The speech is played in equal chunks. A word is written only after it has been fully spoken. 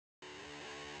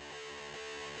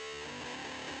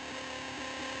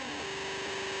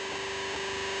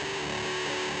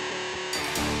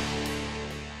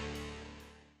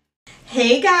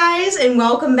Hey guys, and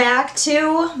welcome back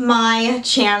to my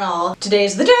channel.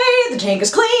 Today's the day, the tank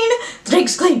is clean, the tank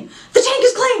is clean, the tank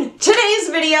is clean! Today's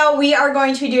video, we are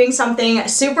going to be doing something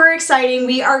super exciting.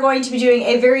 We are going to be doing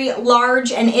a very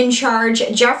large and in charge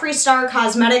Jeffree Star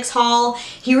Cosmetics haul.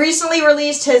 He recently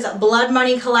released his Blood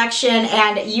Money collection,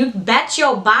 and you bet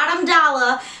your bottom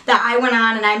dollar that I went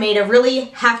on and I made a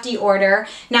really hefty order.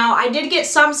 Now, I did get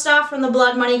some stuff from the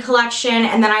Blood Money collection,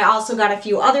 and then I also got a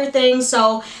few other things,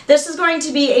 so this is going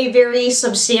to be a very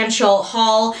substantial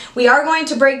haul. We are going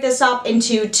to break this up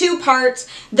into two parts.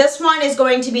 This one is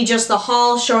going to be just the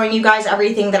haul, showing you guys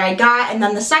everything that I got, and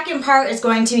then the second part is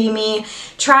going to be me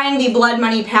trying the Blood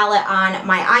Money palette on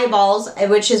my eyeballs,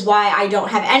 which is why I don't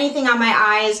have anything on my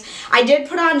eyes. I did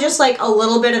put on just like a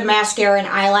little bit of mascara and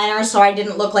eyeliner, so I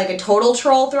didn't look like a total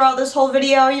troll throughout this whole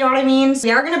video, you know what I mean? So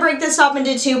we are going to break this up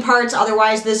into two parts,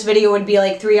 otherwise this video would be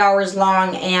like 3 hours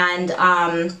long,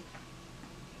 and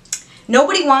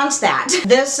nobody wants that.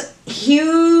 This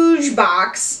huge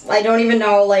box, I don't even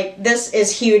know, like, this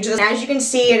is huge. As you can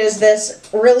see, it is this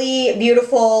really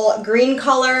beautiful green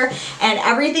color, and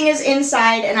everything is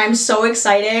inside, and I'm so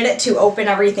excited to open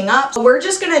everything up. So we're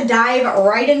just gonna dive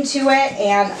right into it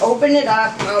and open it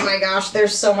up. Oh my gosh,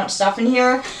 there's so much stuff in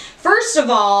here. First of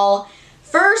all,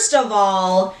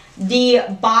 the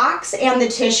box and the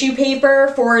tissue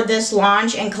paper for this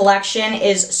launch and collection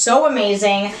is so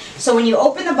amazing. So when you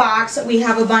open the box, we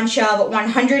have a bunch of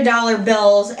 $100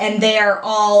 bills, and they are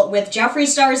all with Jeffree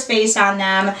Star's face on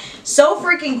them. So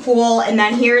freaking cool. And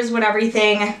then here's what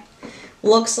everything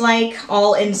looks like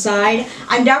all inside.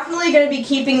 I'm definitely going to be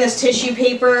keeping this tissue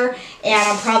paper, and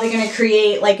I'm probably going to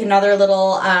create like another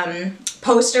little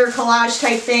poster collage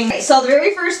type thing. So the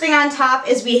very first thing on top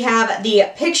is we have the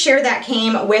picture that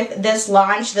came with this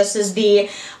launch. This is the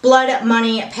Blood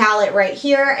Money palette right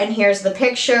here, and here's the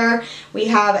picture. We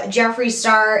have Jeffree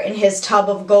Star in his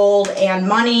tub of gold and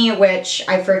money, which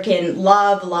I freaking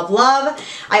love, love, love.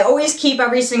 I always keep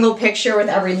every single picture with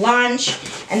every launch.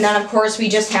 And then of course we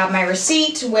just have my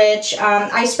receipt, which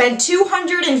I spent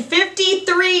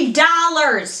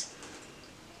 $253.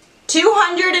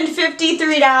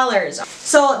 $253.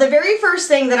 So the very first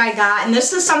thing that I got, and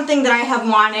this is something that I have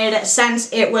wanted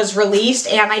since it was released,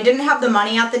 and I didn't have the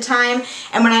money at the time,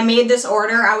 and when I made this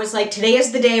order, I was like, today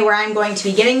is the day where I'm going to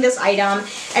be getting this item,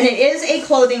 and it is a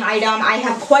clothing item. I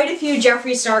have quite a few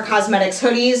Jeffree Star Cosmetics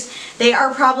hoodies. They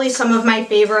are probably some of my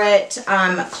favorite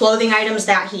clothing items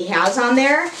that he has on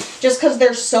there, just because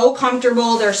they're so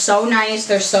comfortable, they're so nice,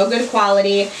 they're so good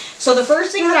quality. So the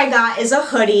first thing that I got is a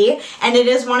hoodie, and it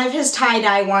is one of his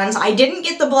tie-dye ones. I didn't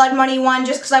get the Blood Money one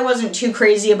just because I wasn't too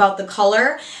crazy about the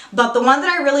color, but the one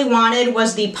that I really wanted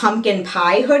was the pumpkin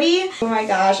pie hoodie. Oh my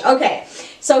gosh. Okay,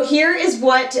 so here is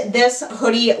what this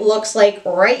hoodie looks like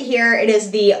right here. It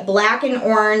is the black and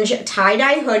orange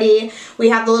tie-dye hoodie. We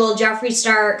have the little Jeffree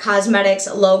Star Cosmetics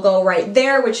logo right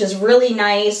there, which is really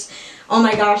nice. Oh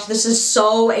my gosh, this is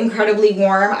so incredibly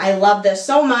warm. I love this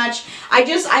so much. I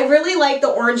really like the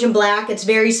orange and black. It's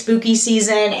very spooky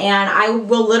season, and I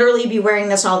will literally be wearing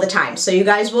this all the time. So you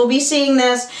guys will be seeing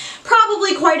this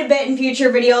probably quite a bit in future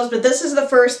videos, but this is the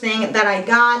first thing that I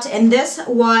got, and this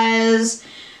was,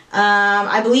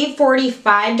 I believe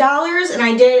 $45, and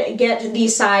I did get the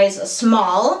size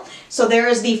small. So there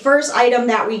is the first item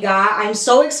that we got. I'm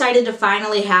so excited to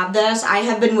finally have this.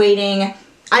 I've been waiting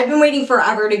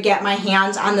forever to get my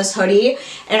hands on this hoodie,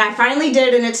 and I finally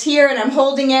did, and it's here, and I'm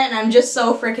holding it, and I'm just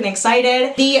so freaking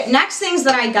excited. The next things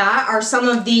that I got are some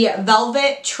of the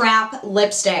Velvet Trap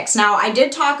lipsticks. Now, I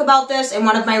did talk about this in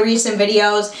one of my recent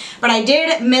videos, but I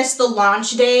did miss the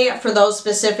launch day for those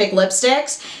specific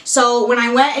lipsticks. So when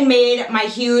I went and made my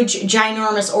huge,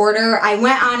 ginormous order, I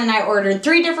went on and I ordered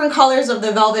 3 different colors of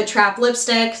the Velvet Trap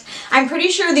lipsticks. I'm pretty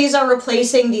sure these are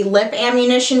replacing the lip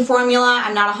ammunition formula.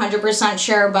 I'm not 100%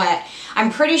 sure, but I'm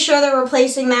pretty sure they're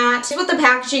replacing that. This is what the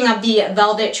packaging of the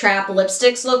Velvet Trap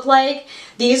lipsticks look like.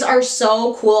 These are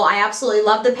so cool. I absolutely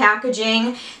love the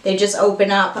packaging. They just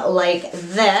open up like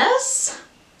this.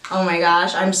 Oh my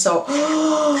gosh, I'm so...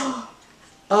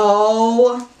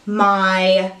 Oh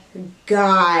my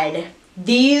god.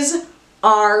 These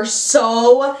are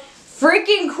so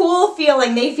freaking cool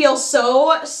feeling. They feel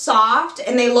so soft,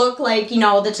 and they look like, you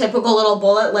know, the typical little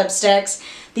bullet lipsticks.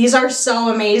 These are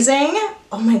so amazing.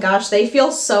 Oh my gosh, they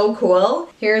feel so cool.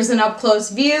 Here's an up-close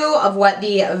view of what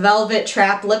the Velvet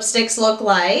Trap lipsticks look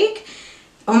like.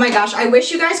 Oh my gosh, I wish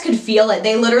you guys could feel it.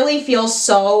 They literally feel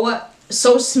so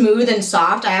smooth and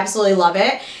soft. I absolutely love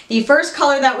it. The first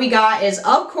color that we got is,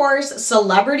 of course,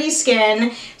 Celebrity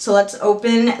Skin. So let's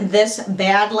open this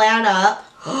bad lad up.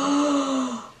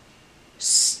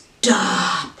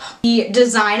 Stop. The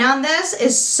design on this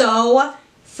is so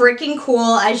freaking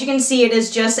cool. As you can see, it is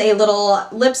just a little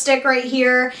lipstick right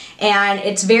here, and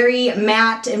it's very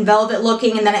matte and velvet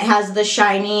looking, and then it has the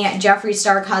shiny Jeffree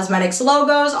Star Cosmetics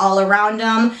logos all around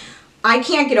them. I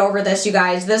can't get over this, you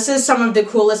guys. This is some of the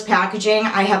coolest packaging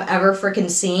I have ever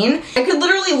freaking seen. I could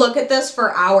literally look at this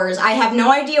for hours. I have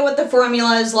no idea what the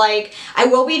formula is like. I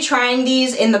will be trying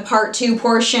these in the part 2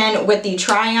 portion with the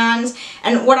try-ons.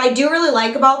 And what I do really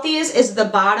like about these is the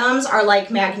bottoms are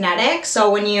like magnetic. So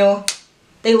when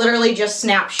they literally just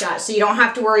snap shut. So you don't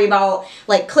have to worry about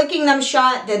like clicking them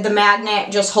shut. The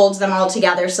magnet just holds them all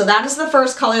together. So that is the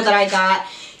first color that I got.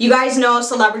 You guys know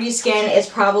Celebrity Skin is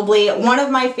probably one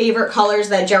of my favorite colors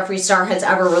that Jeffree Star has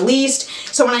ever released.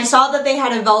 So when I saw that they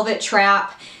had a Velvet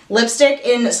Trap lipstick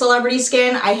in Celebrity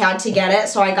Skin, I had to get it.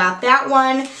 So I got that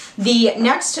one. The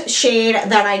next shade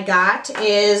that I got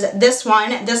is this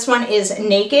one. This one is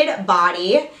Naked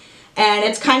Body. And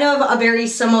it's kind of a very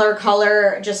similar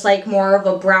color, just like more of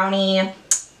a brownie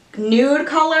nude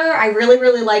color. I really,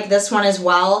 really like this one as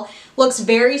well. Looks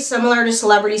very similar to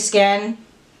Celebrity Skin.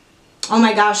 Oh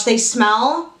my gosh, they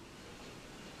smell.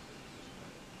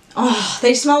 Oh,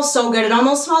 they smell so good. It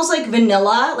almost smells like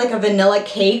vanilla, like a vanilla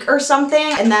cake or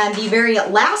something. And then the very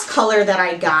last color that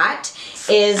I got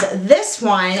is this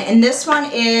one, and this one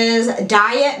is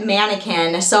Diet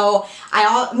Mannequin. So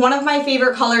one of my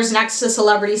favorite colors next to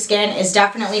Celebrity Skin is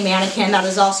definitely Mannequin. That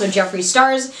is also Jeffree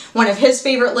Star's, one of his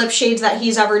favorite lip shades that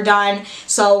he's ever done.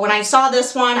 So when I saw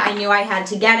this one, I knew I had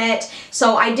to get it.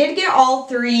 So I did get all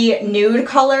 3 nude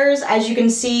colors, as you can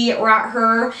see right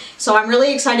here. So I'm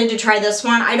really excited to try this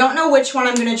one. I don't know which one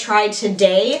I'm going to try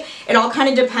today. It all kind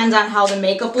of depends on how the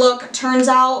makeup look turns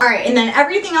out. Alright, and then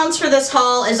everything else for this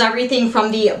haul is everything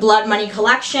from the Blood Money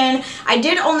collection. I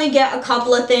did only get a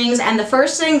couple of things, and the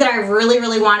first thing that I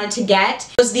really wanted to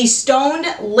get was the Stoned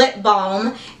Lip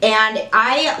Balm, and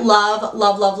I love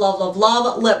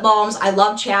lip balms. I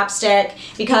love chapstick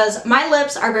because my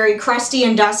lips are very crusty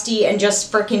and dusty and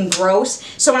just freaking gross.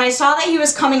 So when I saw that he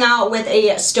was coming out with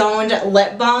a Stoned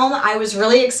Lip Balm, I was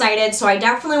really excited. So I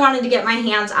definitely wanted to get my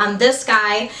hands on this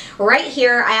guy right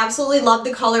here. I absolutely love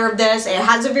the color of this. It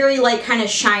has a very like kind of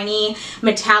shiny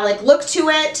metallic look to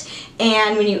it,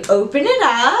 and when you open it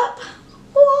up,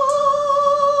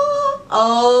 whoa,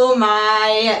 oh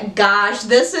my gosh,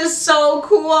 this is so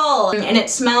cool, and it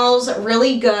smells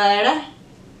really good.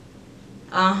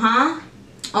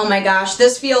 Oh my gosh,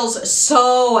 this feels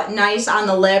so nice on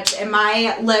the lips, and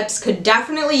my lips could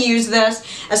definitely use this,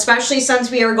 especially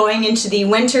since we are going into the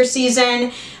winter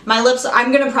season. My lips,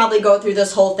 I'm going to probably go through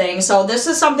this whole thing. So this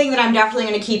is something that I'm definitely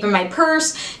going to keep in my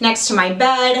purse next to my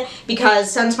bed,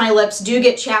 because since my lips do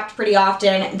get chapped pretty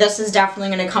often, this is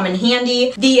definitely going to come in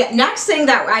handy. The next thing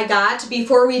that I got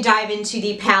before we dive into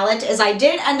the palette is I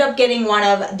did end up getting one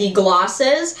of the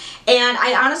glosses, and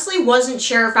I honestly wasn't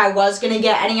sure if I was going to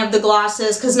get any of the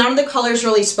glosses because none of the colors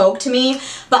really spoke to me.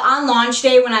 But on launch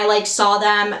day, when I like saw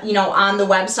them, you know, on the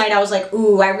website, I was like,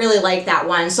 ooh, I really like that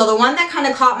one. So the one that kind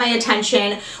of caught my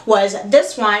attention was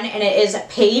this one, and it is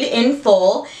Paid in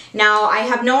Full. Now, I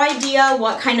have no idea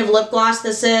what kind of lip gloss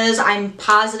this is. I'm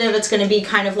positive it's going to be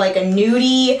kind of like a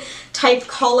nudie type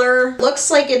color.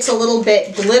 Looks like it's a little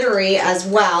bit glittery as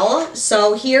well.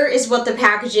 So here is what the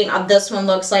packaging of this one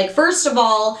looks like. First of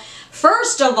all,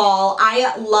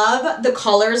 I love the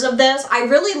colors of this. I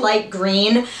really like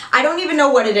green. I don't even know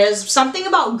what it is. Something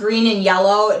about green and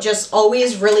yellow just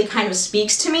always really kind of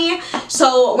speaks to me.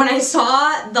 So when I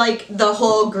saw like the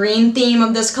whole green theme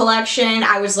of this collection,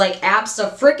 I was like,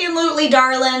 abso-freaking-lutely,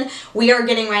 darling, we are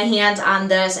getting my hands on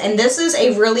this. And this is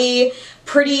a really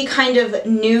pretty kind of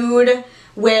nude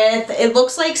with, it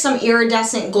looks like some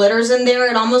iridescent glitters in there.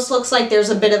 It almost looks like there's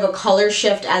a bit of a color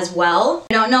shift as well.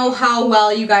 I don't know how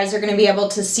well you guys are going to be able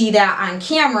to see that on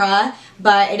camera,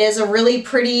 but it is a really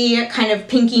pretty kind of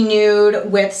pinky nude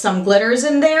with some glitters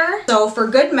in there. So for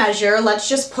good measure, let's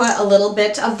just put a little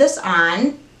bit of this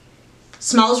on.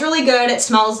 Smells really good. It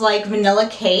smells like vanilla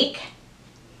cake.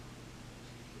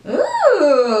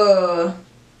 Ooh,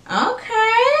 okay.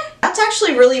 That's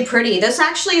actually really pretty. This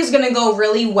actually is going to go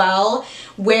really well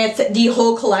with the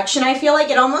whole collection. I feel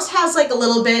like it almost has like a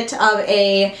little bit of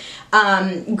a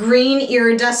green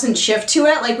iridescent shift to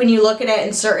it. Like when you look at it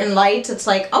in certain lights, it's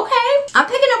like, okay, I'm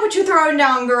picking up what you're throwing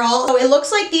down, girl. So it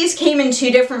looks like these came in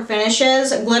 2 different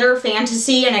finishes, Glitter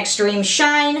Fantasy and Extreme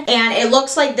Shine. And it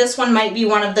looks like this one might be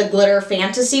one of the Glitter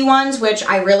Fantasy ones, which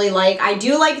I really like. I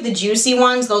do like the juicy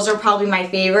ones. Those are probably my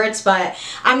favorites, but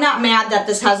I'm not mad that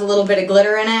this has a little bit of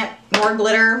glitter in it. More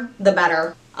glitter, the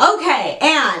better. Okay,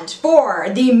 and for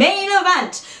the main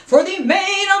event, for the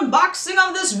main unboxing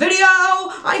of this video,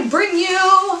 I bring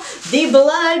you the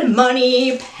Blood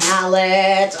Money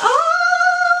palette.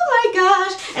 Oh my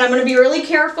gosh. And I'm going to be really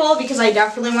careful because I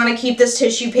definitely want to keep this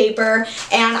tissue paper.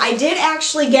 And I did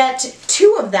actually get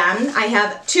 2 of them. I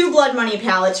have 2 Blood Money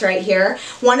palettes right here.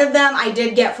 One of them I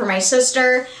did get for my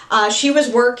sister. She was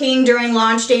working during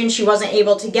launch day and she wasn't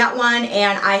able to get one,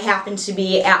 and I happened to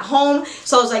be at home.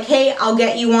 So I was like, hey, I'll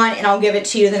get you one and I'll give it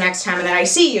to you the next time that I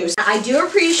see you. So I do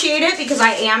appreciate it because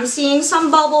I am seeing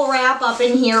some bubble wrap up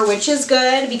in here, which is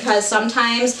good because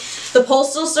sometimes the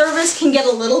Postal Service can get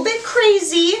a little bit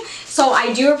crazy. So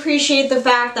I do appreciate the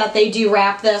fact that they do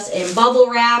wrap this in bubble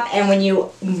wrap, and when you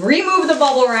remove the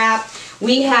bubble wrap,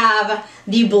 we have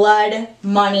the Blood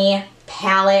Money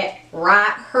palette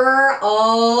right here.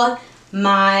 Oh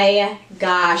my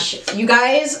gosh. You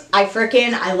guys, I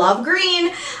love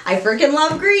green. I freaking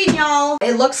love green, y'all.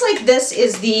 It looks like this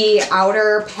is the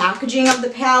outer packaging of the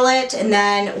palette, and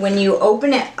then when you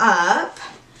open it up,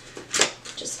 it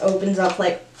just opens up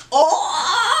like,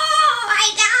 oh my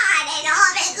god, I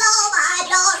love it so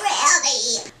much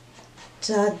already.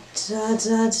 Da da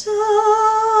da da.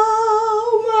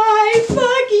 Oh my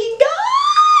fucking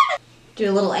god. Do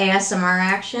a little ASMR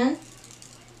action.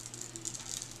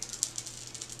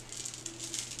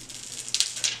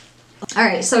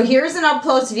 Alright, so here's an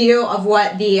up-close view of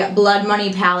what the Blood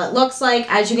Money palette looks like.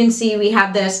 As you can see, we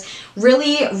have this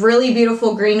really, really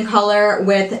beautiful green color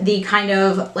with the kind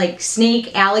of like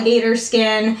snake alligator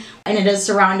skin, and it is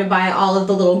surrounded by all of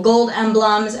the little gold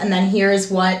emblems. And then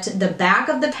here's what the back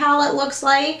of the palette looks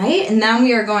like. Right? And then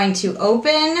we are going to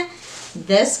open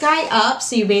this guy up.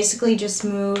 So you basically just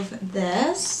move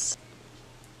this.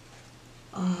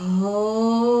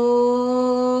 Oh,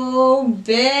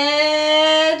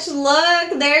 bitch.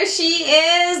 Look, there she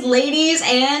is, ladies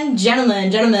and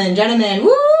gentlemen, woo, woo,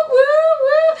 woo.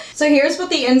 So here's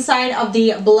what the inside of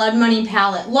the Blood Money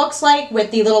palette looks like with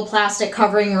the little plastic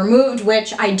covering removed,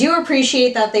 which I do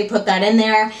appreciate that they put that in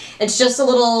there. It's just a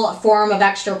little form of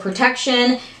extra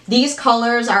protection. These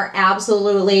colors are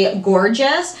absolutely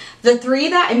gorgeous. The 3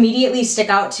 that immediately stick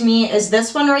out to me is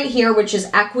this one right here, which is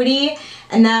Equity.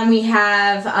 And then we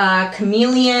have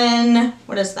Chameleon,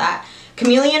 what is that?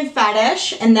 Chameleon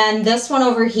Fetish. And then this one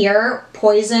over here,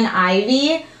 Poison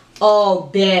Ivy. Oh,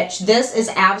 bitch. This is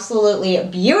absolutely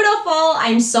beautiful.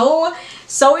 I'm so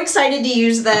excited to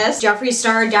use this. Jeffree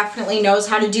Star definitely knows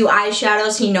how to do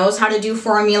eyeshadows. He knows how to do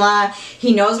formula.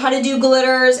 He knows how to do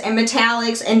glitters and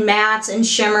metallics and mattes and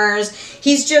shimmers.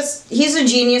 He's a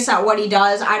genius at what he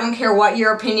does. I don't care what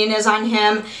your opinion is on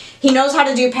him. He knows how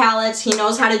to do palettes. He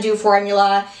knows how to do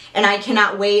formula. And I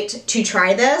cannot wait to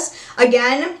try this.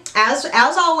 Again,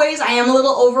 as always, I am a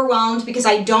little overwhelmed because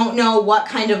I don't know what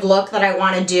kind of look that I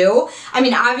want to do. I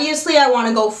mean, obviously I want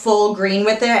to go full green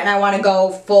with it, and I want to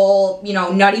go full, you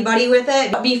know, nutty buddy with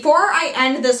it. But before I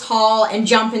end this haul and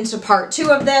jump into part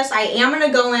 2 of this, I am going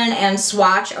to go in and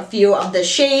swatch a few of the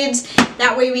shades.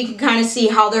 That way we can kind of see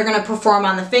how they're going to perform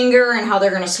on the finger and how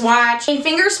they're going to swatch. And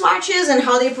finger swatches and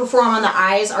how they perform on the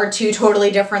eyes are 2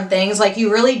 totally different things. Like,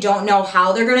 you really don't know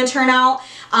how they're going to turn out.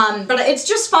 But it's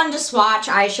just fun to swatch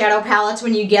eyeshadow palettes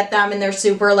when you get them and they're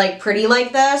super like pretty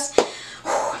like this.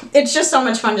 It's just so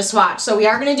much fun to swatch. So we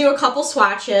are going to do a couple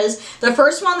swatches. The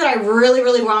first one that I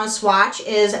really want to swatch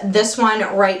is this one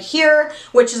right here,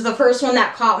 which is the first one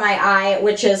that caught my eye,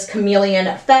 which is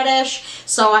Chameleon Fetish.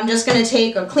 So I'm just going to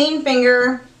take a clean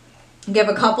finger, give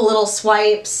a couple little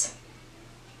swipes.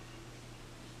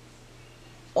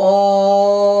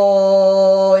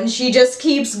 Oh, and she just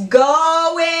keeps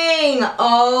going.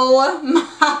 Oh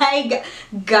my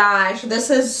gosh, this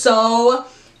is so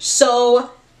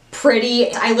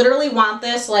pretty. I literally want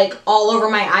this like all over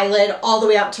my eyelid, all the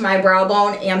way up to my brow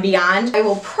bone and beyond. I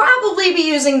will probably be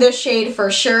using this shade for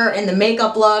sure in the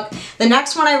makeup look. The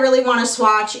next one I really want to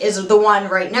swatch is the one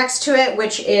right next to it,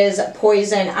 which is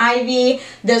Poison Ivy.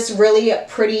 This really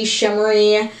pretty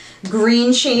shimmery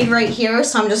green shade right here.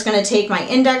 So I'm just going to take my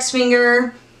index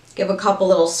finger, give a couple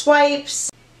little swipes.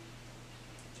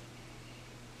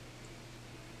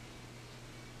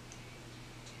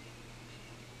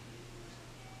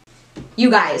 You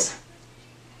guys,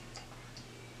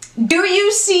 do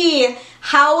you see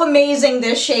how amazing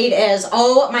this shade is?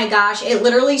 Oh my gosh, it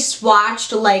literally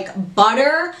swatched like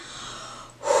butter.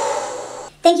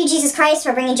 Thank you, Jesus Christ,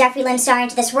 for bringing Jeffree Lynn Star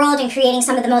into this world and creating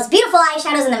some of the most beautiful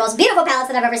eyeshadows and the most beautiful palettes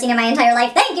that I've ever seen in my entire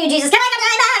life. Thank you, Jesus. Can I get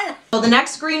that? So the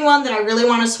next green one that I really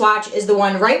want to swatch is the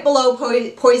one right below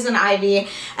Poison Ivy,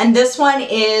 and this one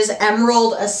is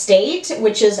Emerald Estate,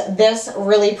 which is this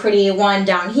really pretty one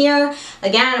down here.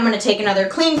 Again, I'm going to take another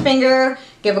clean finger,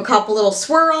 Give a couple little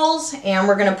swirls, and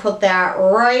we're gonna put that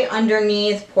right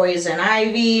underneath Poison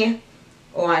Ivy.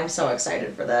 Oh, I'm so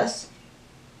excited for this.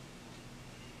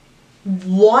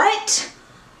 What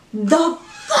the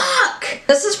fuck?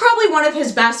 This is probably one of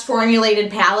his best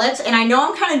formulated palettes, and I know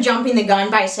I'm kind of jumping the gun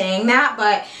by saying that,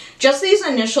 but just these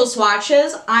initial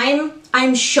swatches,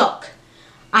 I'm shook.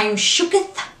 I'm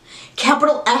shooketh.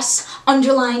 Capital S,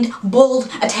 underlined,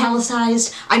 bold,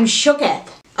 italicized. I'm shooketh.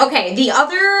 Okay, the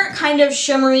other kind of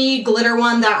shimmery glitter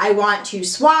one that I want to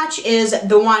swatch is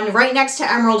the one right next to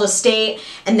Emerald Estate,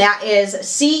 and that is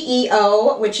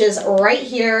CEO, which is right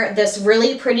here. This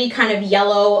really pretty kind of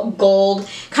yellow gold,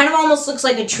 kind of almost looks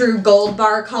like a true gold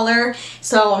bar color.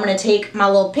 So I'm going to take my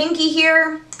little pinky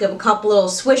here, give a couple little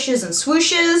swishes and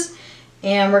swooshes,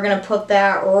 and we're going to put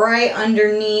that right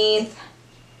underneath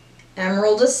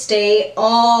Emerald Estate.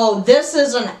 Oh, this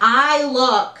is an eye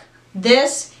look.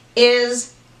 This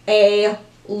is a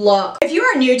look. If you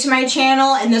are new to my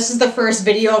channel and this is the first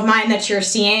video of mine that you're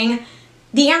seeing,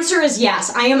 the answer is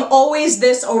yes. I am always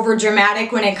this over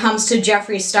dramatic when it comes to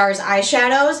Jeffree Star's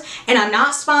eyeshadows, and I'm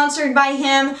not sponsored by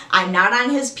him. I'm not on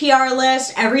his PR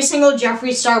list. Every single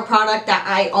Jeffree Star product that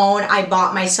I own, I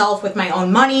bought myself with my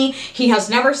own money. He has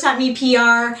never sent me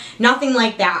PR, nothing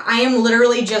like that. I am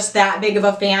literally just that big of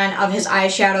a fan of his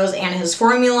eyeshadows and his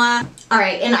formula.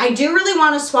 Alright, and I do really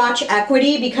want to swatch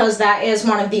Equity because that is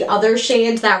one of the other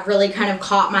shades that really kind of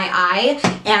caught my eye.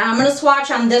 And I'm going to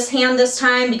swatch on this hand this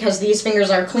time because these fingers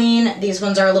are clean. These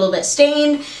ones are a little bit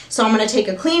stained. So I'm going to take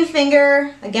a clean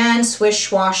finger. Again, swish,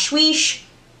 swash, swish.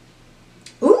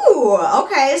 Ooh,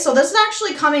 okay. So this is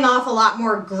actually coming off a lot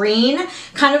more green.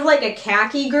 Kind of like a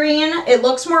khaki green. It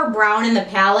looks more brown in the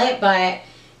palette, but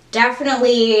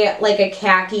definitely like a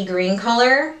khaki green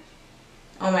color.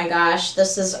 Oh my gosh,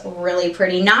 this is really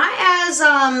pretty. Not as,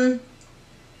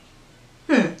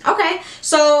 okay.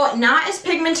 So not as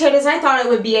pigmented as I thought it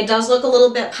would be. It does look a little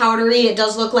bit powdery. It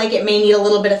does look like it may need a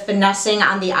little bit of finessing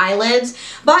on the eyelids,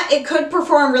 but it could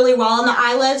perform really well on the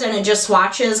eyelids, and it just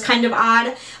swatches kind of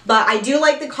odd. But I do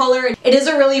like the color. It is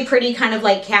a really pretty kind of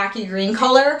like khaki green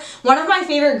color. One of my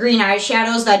favorite green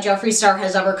eyeshadows that Jeffree Star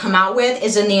has ever come out with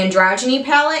is in the Androgyny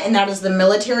palette, and that is the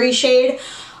Military shade.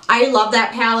 I love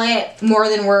that palette more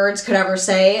than words could ever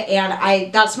say,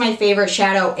 and that's my favorite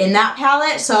shadow in that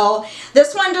palette. So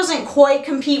this one doesn't quite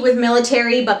compete with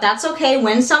Military, but that's okay.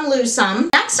 Win some, lose some.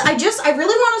 Next, I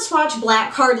really want to swatch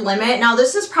Black Card Limit. Now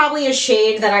this is probably a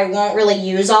shade that I won't really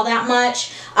use all that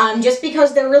much, just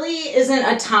because there really isn't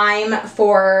a time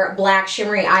for black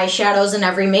shimmery eyeshadows in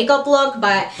every makeup look,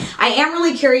 but I am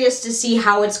really curious to see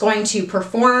how it's going to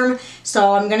perform.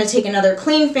 So I'm going to take another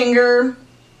clean finger.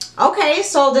 Okay,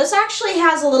 so this actually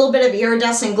has a little bit of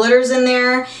iridescent glitters in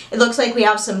there. It looks like we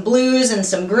have some blues and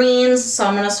some greens, so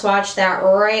I'm going to swatch that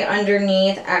right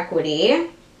underneath Equity.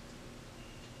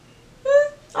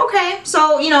 Okay,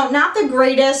 so, you know, not the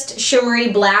greatest shimmery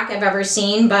black I've ever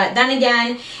seen, but then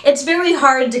again, it's very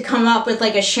hard to come up with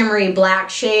like a shimmery black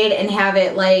shade and have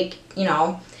it like, you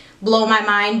know, blow my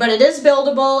mind, but it is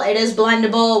buildable, it is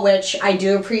blendable, which I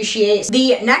do appreciate.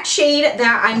 The next shade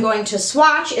that I'm going to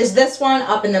swatch is this one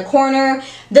up in the corner.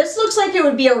 This looks like it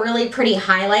would be a really pretty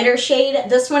highlighter shade.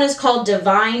 This one is called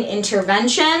Divine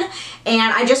Intervention,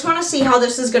 and I just want to see how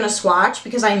this is going to swatch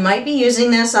because I might be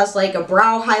using this as like a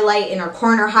brow highlight, inner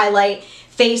corner highlight,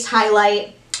 face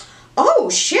highlight. Oh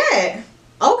shit!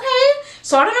 Okay,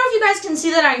 so I don't know if you guys can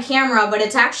see that on camera, but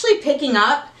it's actually picking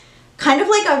up kind of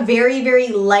like a very, very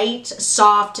light,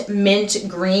 soft mint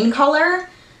green color.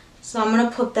 So I'm going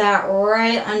to put that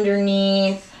right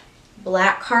underneath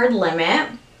Black Card Limit.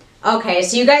 Okay,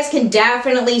 so you guys can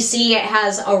definitely see it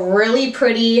has a really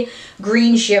pretty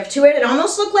green shift to it. It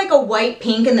almost looked like a white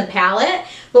pink in the palette,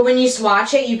 but when you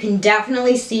swatch it, you can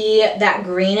definitely see that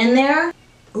green in there.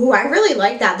 Ooh, I really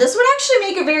like that. This would actually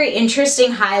make a very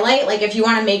interesting highlight, like if you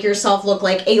want to make yourself look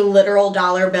like a literal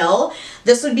dollar bill.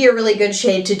 This would be a really good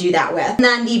shade to do that with. And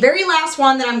then the very last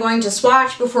one that I'm going to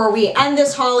swatch before we end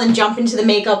this haul and jump into the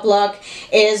makeup look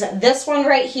is this one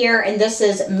right here, and this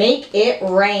is Make It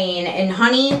Rain. And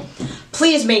honey,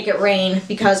 please make it rain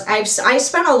because I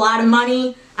spent a lot of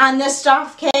money on this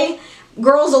stuff, okay?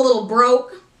 Girl's a little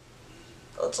broke.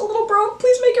 It's a little broke.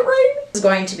 Please make it rain. It's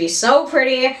going to be so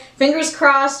pretty. Fingers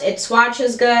crossed it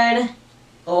swatches good.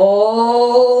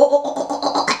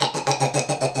 Oh,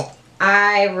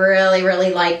 I really,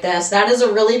 really like this. That is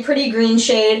a really pretty green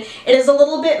shade. It is a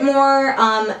little bit more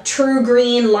true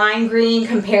green, lime green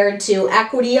compared to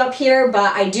Equity up here,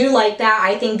 but I do like that.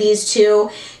 I think these two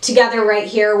together right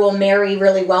here will marry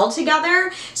really well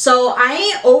together. So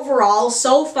I overall,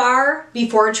 so far,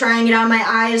 before trying it on my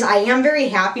eyes, I am very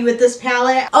happy with this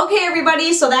palette. Okay,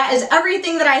 everybody, so that is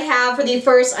everything that I have for the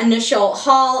first initial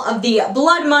haul of the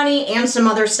Blood Money and some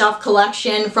other stuff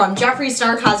collection from Jeffree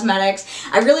Star Cosmetics.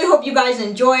 I really hope you guys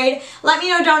enjoyed. Let me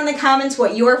know down in the comments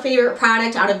what your favorite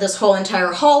product out of this whole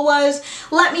entire haul was.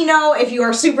 Let me know if you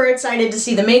are super excited to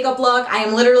see the makeup look. I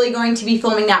am literally going to be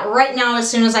filming that right now as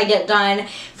soon as I get done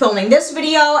filming this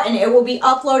video, and it will be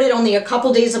uploaded only a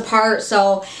couple days apart.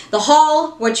 So the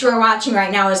haul, what you are watching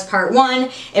right now, is part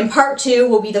 1, and part 2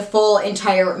 will be the full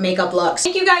entire makeup looks.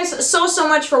 Thank you guys so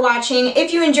much for watching.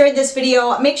 If you enjoyed this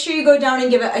video, make sure you go down and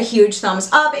give it a huge thumbs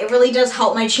up. It really does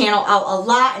help my channel out a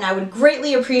lot, and I would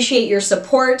greatly appreciate your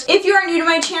support. If you are new to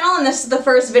my channel and this is the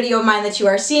first video of mine that you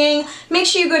are seeing, make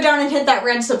sure you go down and hit that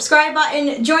red subscribe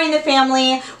button, join the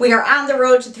family. We are on the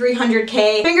road to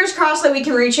 300K. Fingers crossed that we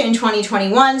can reach it in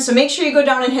 2021, so make sure you go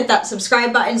down and hit that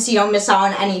subscribe button so you don't miss out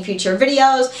on any future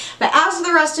videos. But as for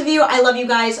the rest of you, I love you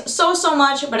guys so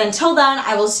much, but until then,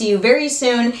 I will see you very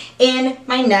soon in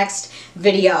my next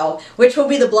video, which will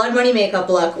be the Blood Money makeup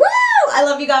look. Woo! I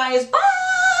love you guys. Bye!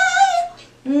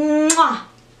 Mwah!